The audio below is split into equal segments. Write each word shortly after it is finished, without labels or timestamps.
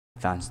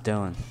Found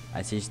stone.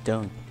 I see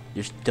stone.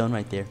 You're stone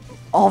right there.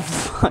 Oh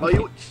fuck. Oh,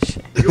 you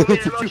Shit. want me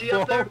to emoji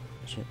up there?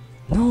 Shit.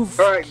 No.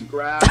 Alright,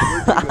 grab.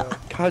 Where'd you go?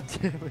 God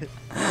damn it.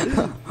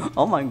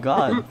 Oh my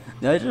god.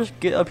 Did I just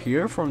get up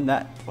here from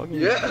that fucking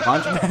Yeah.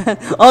 launch pad?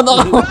 Oh no.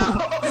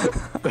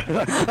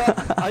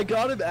 I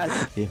got him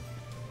at. Yeah.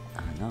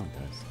 I know it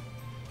does.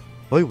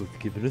 I was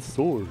given a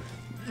sword.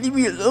 Leave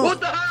me alone. What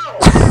the hell?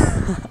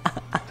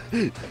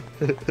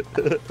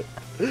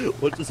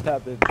 What just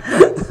happened?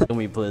 Kill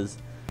me, please.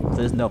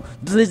 Please no.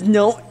 Please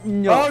no.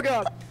 No. Oh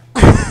god.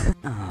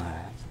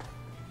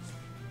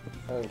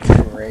 Oh,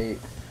 great.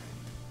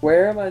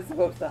 Where am I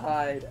supposed to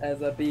hide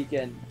as a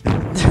beacon?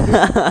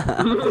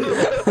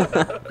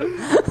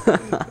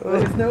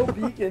 There's no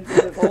beacons in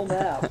this whole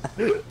map.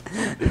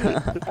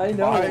 I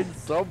know. Mine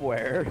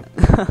somewhere.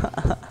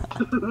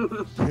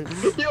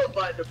 You'll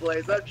find a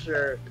place, I'm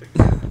sure.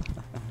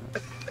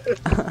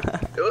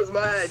 It was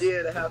my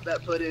idea to have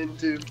that put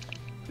into.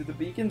 Do the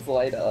beacons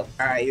light up?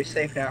 Alright, you're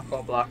safe now,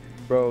 full block.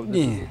 Bro,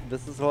 Yeah.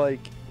 this is like.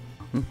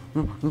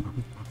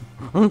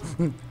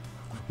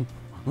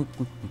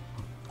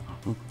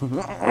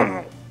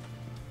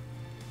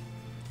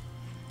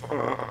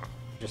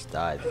 Just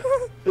died.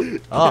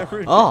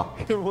 Oh.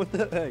 What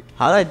the heck?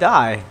 How'd I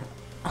die?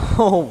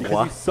 Oh You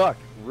what? suck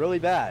really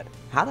bad.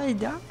 How'd I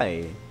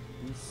die?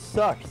 You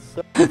suck.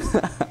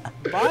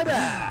 My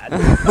bad.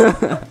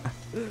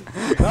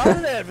 Not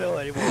an anvil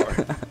anymore.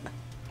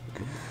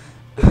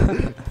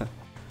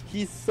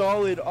 He's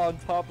solid on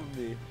top of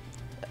me.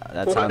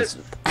 That What? sounds.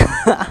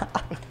 Alright,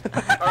 2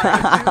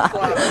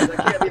 flowers. That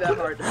can't be that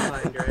hard to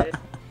find, right?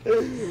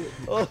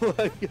 Oh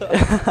my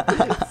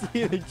god.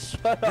 Steven,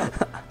 shut up.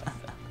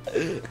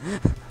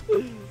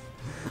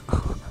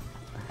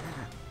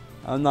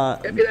 I'm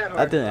not. Can't be that That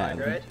hard to didn't find,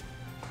 happen. right?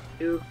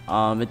 2.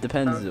 It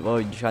depends. Well,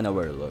 you try to know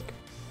where to look.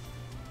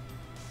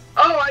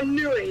 Oh, I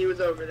knew it! He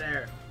was over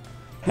there.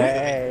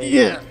 Hey.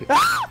 Yeah.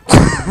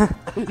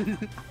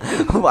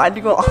 Why'd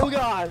you go? Oh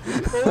god.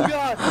 Oh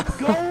god.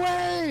 Go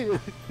away.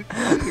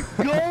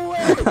 Go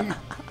away.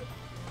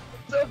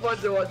 So fun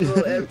to watch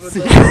little ants with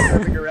those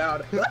moving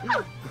around.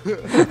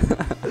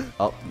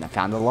 Oh, I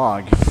found the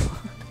log.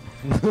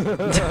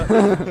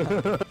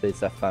 It's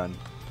that fun.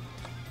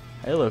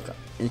 Hey, look,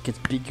 it can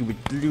speak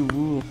with blue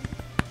wool.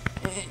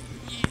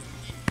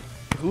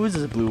 Who is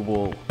this blue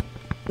wool?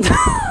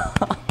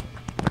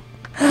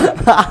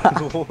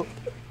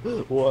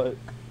 What?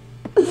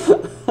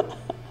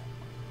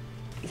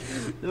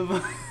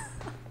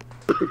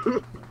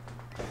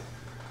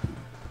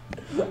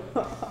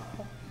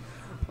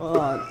 Hold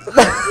on.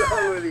 What's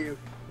wrong with you?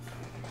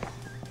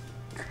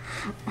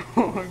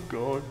 Oh my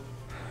god.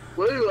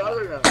 What are you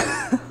laughing at?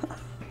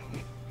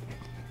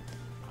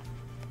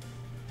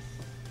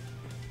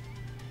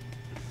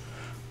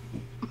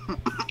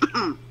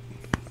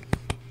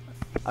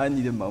 I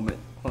need a moment.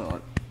 Hold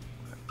on.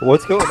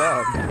 What's going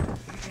on?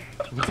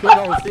 What's going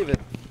on with Steven?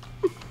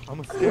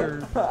 I'm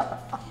scared.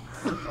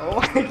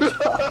 Oh my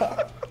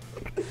god.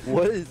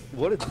 What is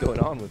going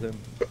on with him?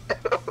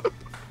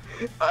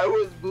 I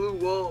was blue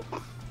wolf.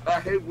 I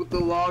hid with the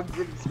logs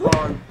and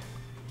spawn.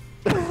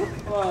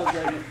 Hold on a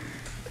second.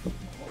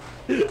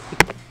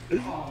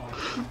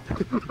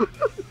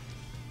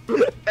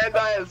 And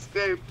I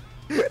escaped.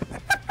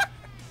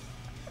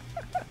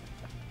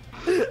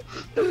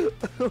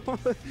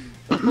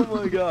 Oh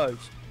my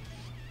gosh.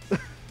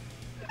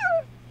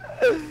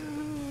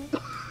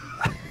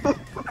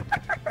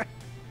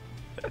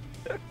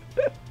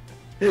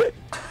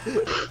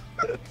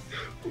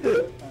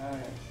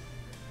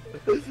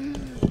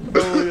 Oh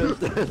my gosh,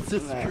 that's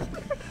just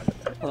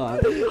Hold on.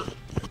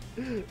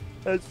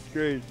 that's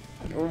great.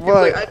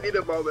 Like, I need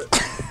a moment.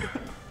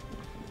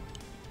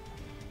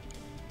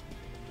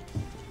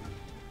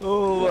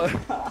 Oh my.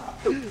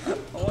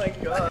 Oh my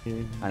god.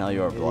 I know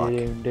you're a block.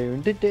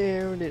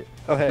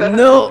 Okay.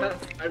 No!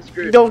 I'm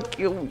screwed. Don't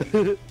kill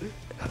me.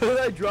 How did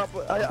I drop?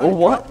 I Oh,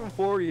 what? dropped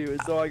before you,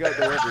 and so I got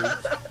delivered.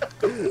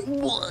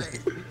 What?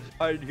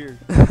 Hide here.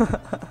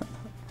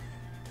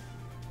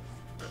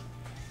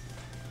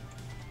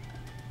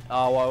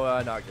 Oh, why would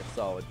I not get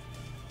solid?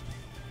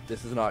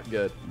 This is not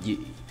good.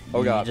 You,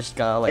 Oh, God. You just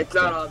gotta like. It's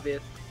not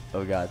obvious.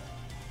 Oh god.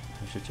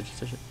 Shit, shit,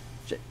 shit, shit,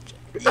 shit.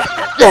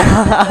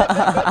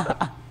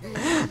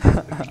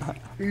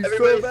 He's Everybody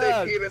so say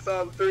bad. penis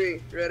on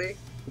 3. Ready?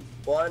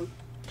 1,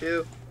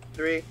 2,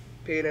 3.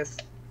 Penis.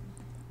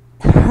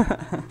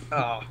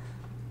 Oh.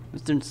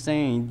 Mr.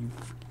 Insane,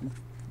 you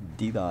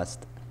DDoSed.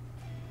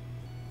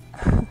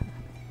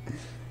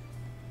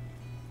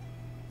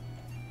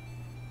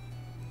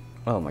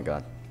 Oh my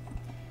god.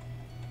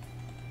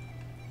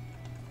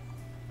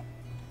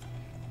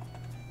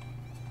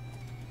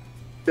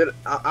 Dude,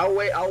 I'll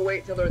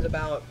wait till there's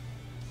about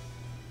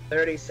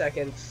 30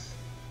 seconds.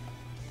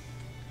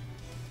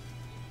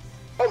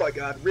 Oh my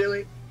god,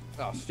 really?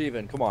 Oh,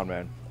 Steven, come on,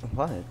 man.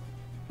 What?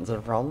 Is that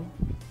a problem?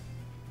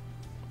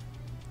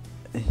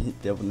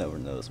 They will never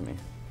notice me.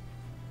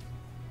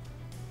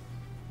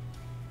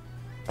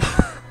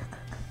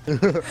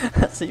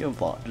 I see a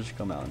bot just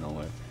come out of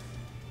nowhere.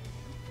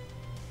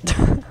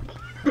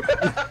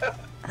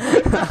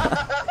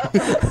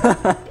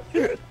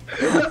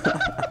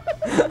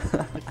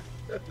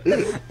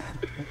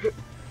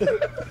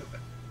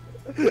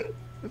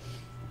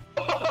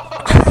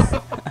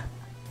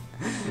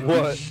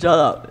 What? Shut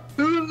up.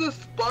 Who's the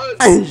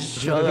sponge?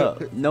 Shut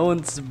up. No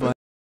one's sponge.